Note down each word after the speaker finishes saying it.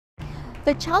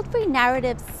The child-free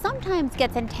narrative sometimes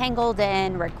gets entangled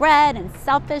in regret and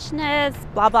selfishness,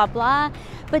 blah, blah, blah.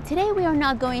 But today we are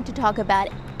not going to talk about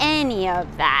any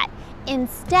of that.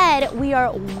 Instead, we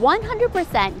are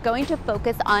 100% going to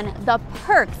focus on the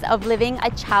perks of living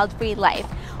a child-free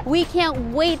life. We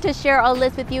can't wait to share our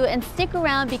list with you, and stick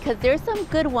around because there's some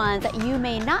good ones that you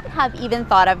may not have even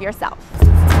thought of yourself.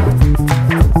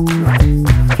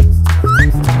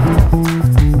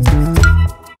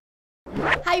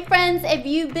 Hi friends, if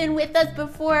you've been with us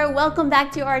before, welcome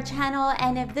back to our channel,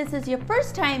 and if this is your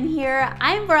first time here,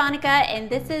 I'm Veronica and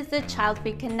this is the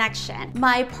Childfree Connection.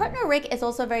 My partner Rick is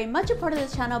also very much a part of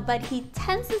this channel, but he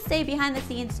tends to stay behind the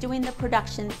scenes doing the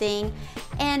production thing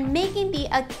and making the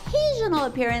occasional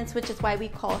appearance, which is why we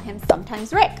call him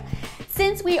sometimes Rick.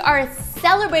 Since we are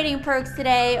celebrating perks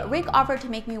today, Rick offered to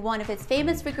make me one of his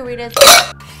famous Rickeritas,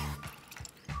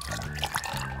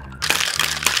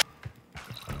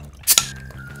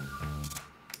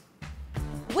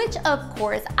 which of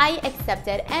course I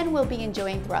accepted and will be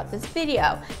enjoying throughout this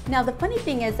video. Now the funny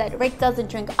thing is that Rick doesn't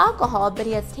drink alcohol, but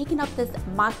he has taken up this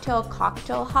mocktail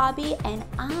cocktail hobby and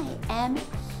I am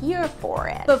here for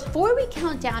it. Before we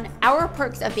count down our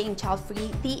perks of being child-free,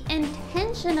 the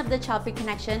intention of the Childfree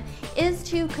Connection is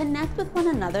to connect with one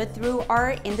another through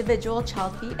our individual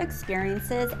child-free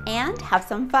experiences and have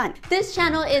some fun. This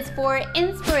channel is for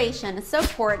inspiration,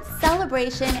 support,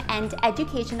 celebration, and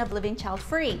education of living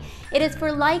child-free. It is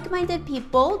for like-minded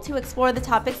people to explore the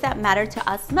topics that matter to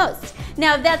us most.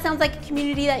 Now, if that sounds like a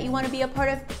community that you want to be a part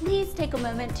of, please take a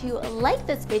moment to like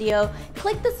this video,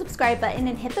 click the subscribe button,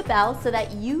 and hit the bell so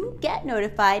that you get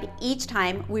notified each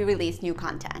time we release new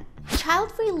content.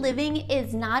 Child-free living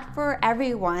is not for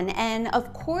everyone, and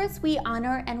of course we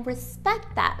honor and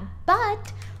respect that,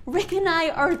 but Rick and I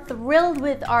are thrilled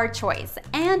with our choice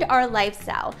and our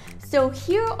lifestyle. So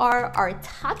here are our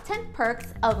top 10 perks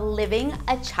of living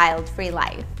a child-free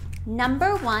life.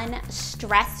 Number 1,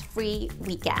 stress-free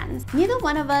weekends. Neither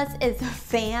one of us is a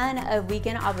fan of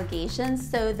weekend obligations,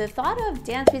 so the thought of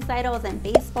dance recitals and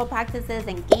baseball practices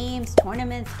and games,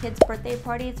 tournaments, kids' birthday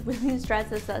parties really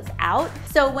stresses us out.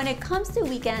 So when it comes to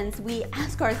weekends, we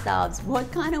ask ourselves,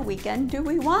 what kind of weekend do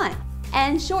we want?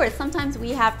 And sure, sometimes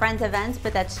we have friends events,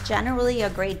 but that's generally a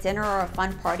great dinner or a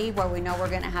fun party where we know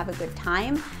we're gonna have a good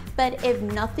time. But if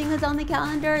nothing is on the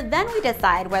calendar, then we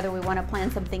decide whether we want to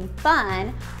plan something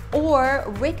fun, or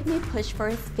Rick may push for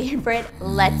his favorite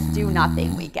let's do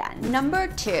nothing weekend. Number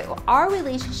 2, our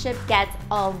relationship gets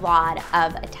a lot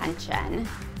of attention.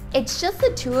 It's just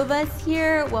the two of us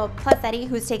here, well, plus Eddie,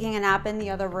 who's taking a nap in the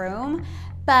other room.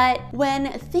 But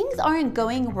when things aren't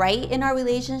going right in our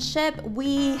relationship,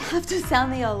 we have to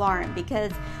sound the alarm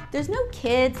because there's no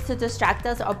kids to distract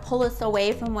us or pull us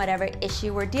away from whatever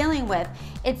issue we're dealing with.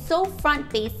 It's so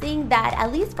front-facing that,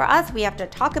 at least for us, we have to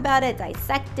talk about it,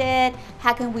 dissect it,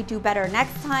 how can we do better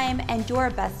next time, and do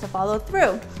our best to follow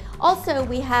through. Also,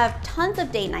 we have tons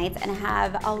of date nights and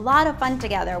have a lot of fun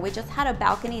together. We just had a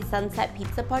balcony sunset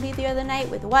pizza party the other night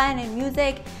with wine and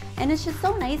music, and it's just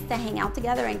so nice to hang out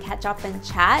together and catch up and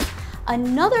chat.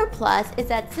 Another plus is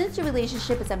that since your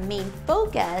relationship is a main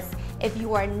focus, if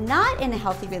you are not in a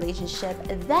healthy relationship,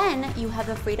 then you have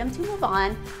the freedom to move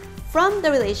on from the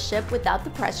relationship without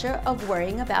the pressure of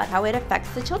worrying about how it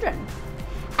affects the children.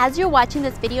 As you're watching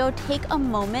this video, take a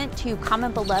moment to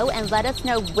comment below and let us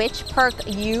know which perk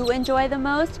you enjoy the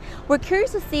most. We're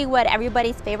curious to see what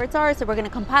everybody's favorites are, so we're gonna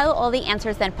compile all the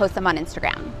answers and post them on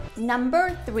Instagram.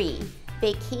 Number 3,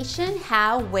 vacation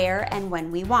how, where, and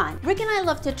when we want. Rick and I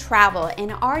love to travel,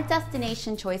 and our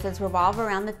destination choices revolve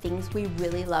around the things we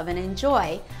really love and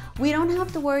enjoy. We don't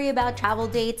have to worry about travel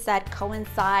dates that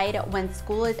coincide when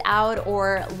school is out,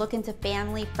 or look into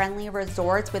family-friendly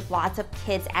resorts with lots of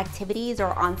kids' activities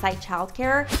or on-site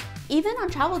childcare. Even on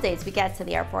travel dates, we get to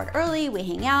the airport early, we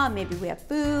hang out, maybe we have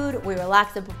food, we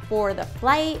relax before the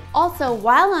flight. Also,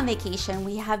 while on vacation,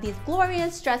 we have these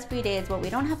glorious stress-free days where we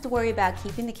don't have to worry about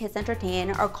keeping the kids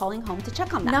entertained or calling home to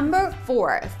check on them. Number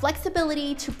 4,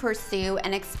 flexibility to pursue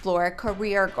and explore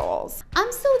career goals.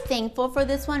 I'm so thankful for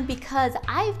this one because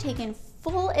I've taken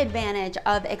full advantage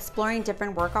of exploring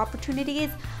different work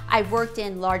opportunities. I've worked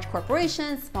in large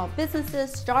corporations, small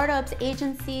businesses, startups,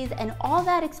 agencies, and all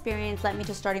that experience led me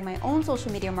to starting my own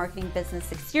social media marketing business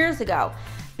 6 years ago.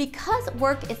 Because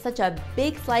work is such a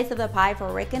big slice of the pie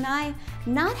for Rick and I,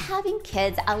 not having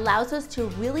kids allows us to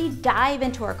really dive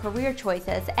into our career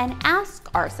choices and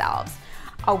ask ourselves,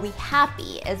 are we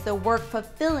happy? Is the work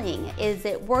fulfilling? Is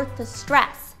it worth the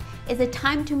stress? Is it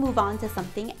time to move on to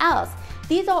something else?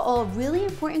 These are all really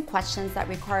important questions that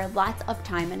require lots of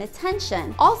time and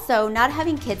attention. Also, not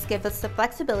having kids gives us the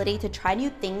flexibility to try new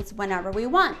things whenever we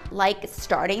want, like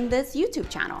starting this YouTube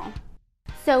channel.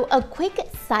 So a quick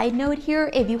side note here,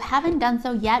 if you haven't done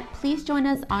so yet, please join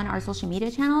us on our social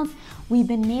media channels. We've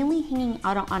been mainly hanging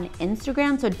out on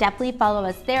Instagram, so definitely follow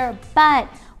us there, but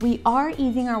we are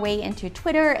easing our way into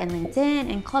Twitter and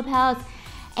LinkedIn and Clubhouse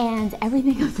and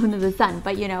everything else under the sun.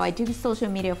 But you know, I do social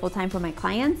media full time for my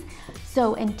clients.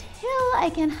 So until I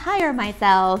can hire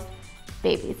myself,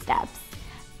 baby steps.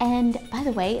 And by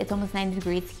the way, it's almost 90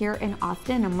 degrees here in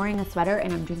Austin. I'm wearing a sweater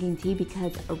and I'm drinking tea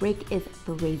because Rick is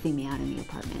raising me out in the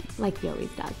apartment, like he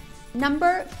always does.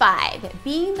 Number 5,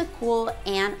 being the cool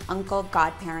aunt, uncle,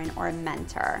 godparent, or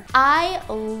mentor. I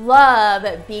love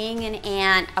being an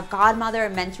aunt, a godmother,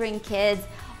 mentoring kids.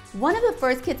 One of the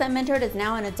first kids I mentored is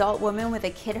now an adult woman with a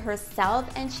kid herself,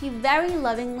 and she very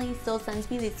lovingly still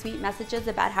sends me these sweet messages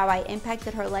about how I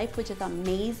impacted her life, which is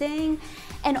amazing.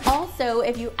 And also,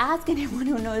 if you ask anyone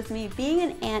who knows me, being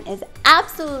an aunt is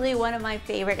absolutely one of my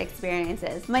favorite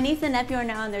experiences. My niece and nephew are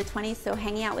now in their 20s, so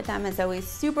hanging out with them is always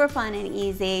super fun and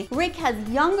easy. Rick has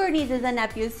younger nieces and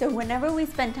nephews, so whenever we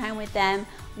spend time with them,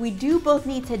 we do both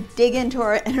need to dig into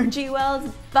our energy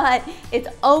wells, but it's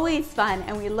always fun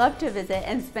and we love to visit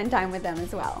and spend time with them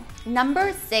as well.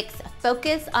 Number 6,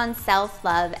 focus on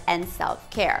self-love and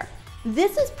self-care.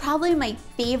 This is probably my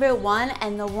favorite one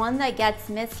and the one that gets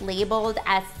mislabeled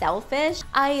as selfish.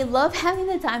 I love having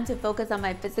the time to focus on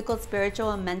my physical,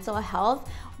 spiritual, and mental health.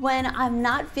 When I'm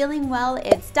not feeling well,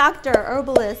 it's doctor,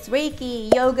 herbalist,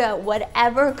 Reiki, yoga,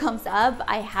 whatever comes up,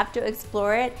 I have to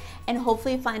explore it and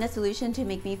hopefully find a solution to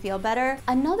make me feel better.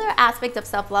 Another aspect of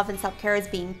self-love and self-care is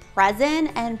being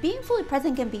present, and being fully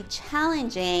present can be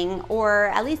challenging, or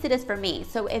at least it is for me.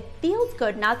 So it feels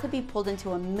good not to be pulled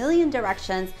into a million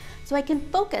directions so I can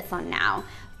focus on now.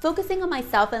 Focusing on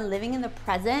myself and living in the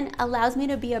present allows me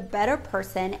to be a better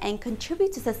person and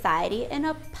contribute to society in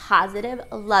a positive,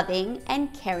 loving,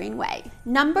 and caring way.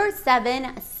 Number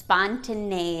 7,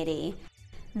 spontaneity.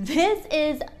 This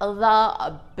is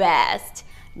the best.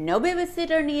 No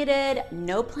babysitter needed,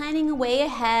 no planning way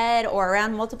ahead or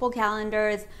around multiple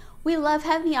calendars. We love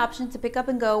having the option to pick up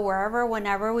and go wherever,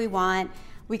 whenever we want.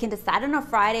 We can decide on a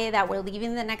Friday that we're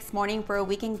leaving the next morning for a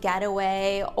weekend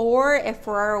getaway, or if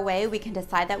we're away, we can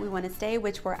decide that we want to stay,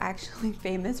 which we're actually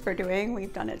famous for doing.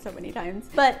 We've done it so many times.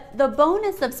 But the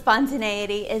bonus of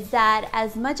spontaneity is that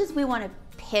as much as we want to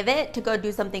pivot to go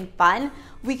do something fun,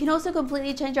 we can also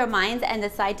completely change our minds and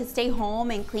decide to stay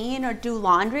home and clean or do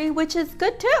laundry, which is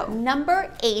good too. Number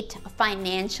 8,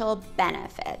 financial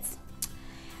benefits.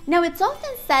 Now, it's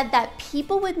often said that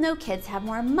people with no kids have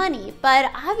more money,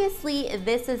 but obviously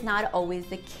this is not always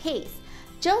the case.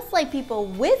 Just like people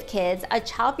with kids, a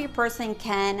child-free person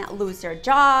can lose their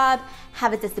job,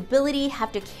 have a disability,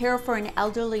 have to care for an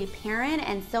elderly parent,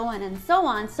 and so on and so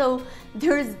on. So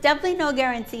there's definitely no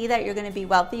guarantee that you're gonna be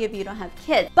wealthy if you don't have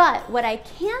kids. But what I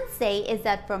can say is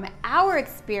that from our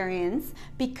experience,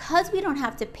 because we don't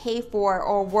have to pay for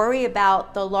or worry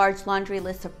about the large laundry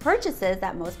list of purchases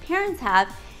that most parents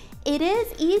have, it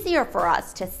is easier for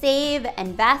us to save,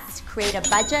 invest, create a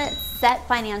budget, set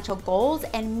financial goals,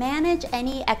 and manage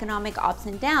any economic ups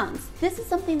and downs. This is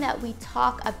something that we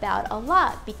talk about a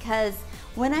lot because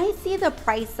when I see the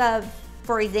price of,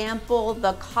 for example,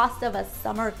 the cost of a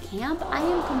summer camp, I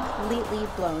am completely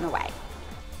blown away.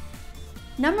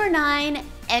 Number 9,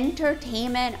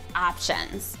 entertainment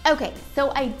options. Okay,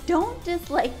 so I don't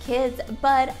dislike kids,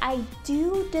 but I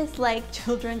do dislike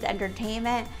children's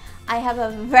entertainment. I have a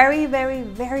very, very,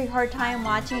 very hard time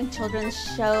watching children's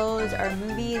shows or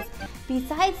movies.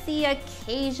 Besides the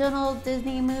occasional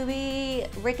Disney movie,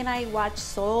 Rick and I watched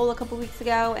Soul a couple weeks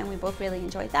ago and we both really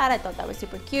enjoyed that. I thought that was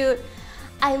super cute.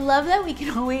 I love that we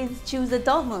can always choose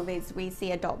adult movies. We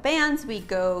see adult bands, we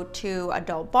go to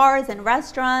adult bars and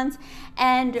restaurants,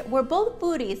 and we're both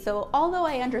foodies, so although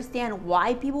I understand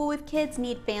why people with kids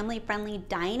need family-friendly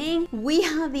dining, we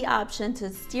have the option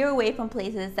to steer away from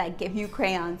places that give you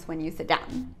crayons when you sit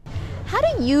down. How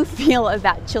do you feel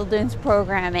about children's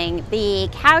programming? The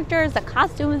characters, the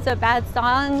costumes, the bad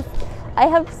songs? I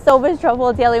have so much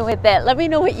trouble dealing with it. Let me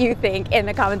know what you think in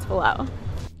the comments below.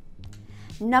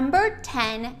 Number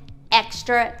 10,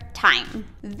 extra time.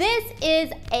 This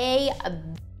is a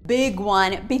big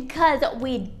one because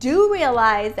we do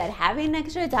realize that having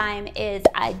extra time is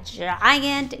a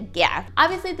giant gift.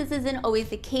 Obviously, this isn't always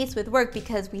the case with work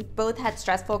because we both had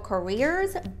stressful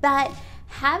careers, but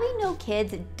Having no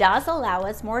kids does allow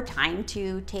us more time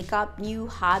to take up new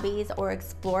hobbies or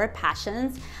explore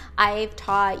passions. I've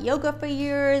taught yoga for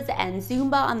years and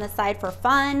Zumba on the side for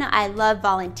fun. I love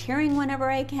volunteering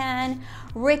whenever I can.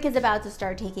 Rick is about to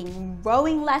start taking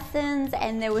rowing lessons,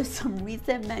 and there was some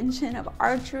recent mention of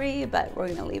archery, but we're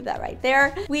gonna leave that right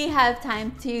there. We have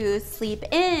time to sleep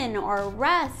in or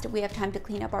rest. We have time to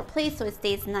clean up our place so it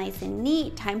stays nice and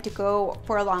neat, time to go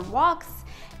for long walks,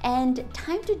 and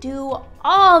time to do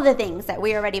all the things that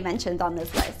we already mentioned on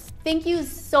this list. Thank you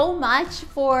so much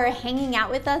for hanging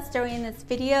out with us during this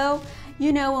video.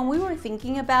 You know, when we were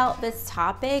thinking about this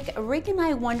topic, Rick and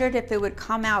I wondered if it would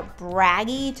come out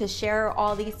braggy to share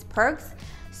all these perks.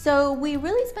 So we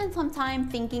really spent some time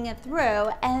thinking it through,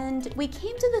 and we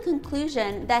came to the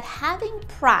conclusion that having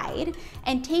pride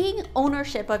and taking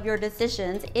ownership of your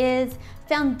decisions is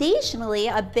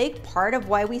foundationally a big part of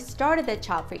why we started the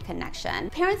Childfree Connection.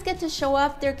 Parents get to show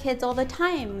off their kids all the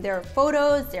time, their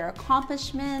photos, their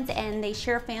accomplishments, and they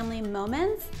share family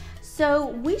moments. So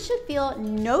we should feel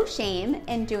no shame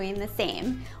in doing the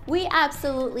same. We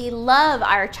absolutely love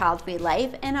our child-free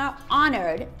life and are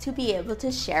honored to be able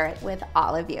to share it with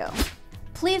all of you.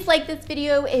 Please like this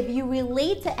video if you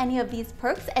relate to any of these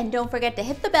perks, and don't forget to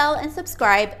hit the bell and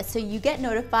subscribe so you get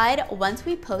notified once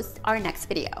we post our next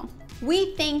video.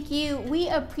 We thank you, we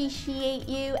appreciate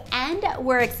you, and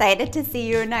we're excited to see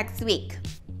you next week.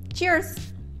 Cheers.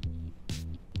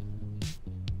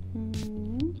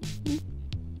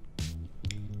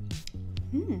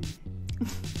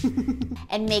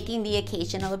 And making the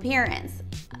occasional appearance.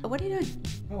 What are you doing?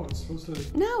 Oh, it's supposed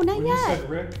to. No, not when yet. You said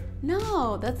Rick?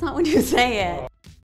 No, that's not when you say it.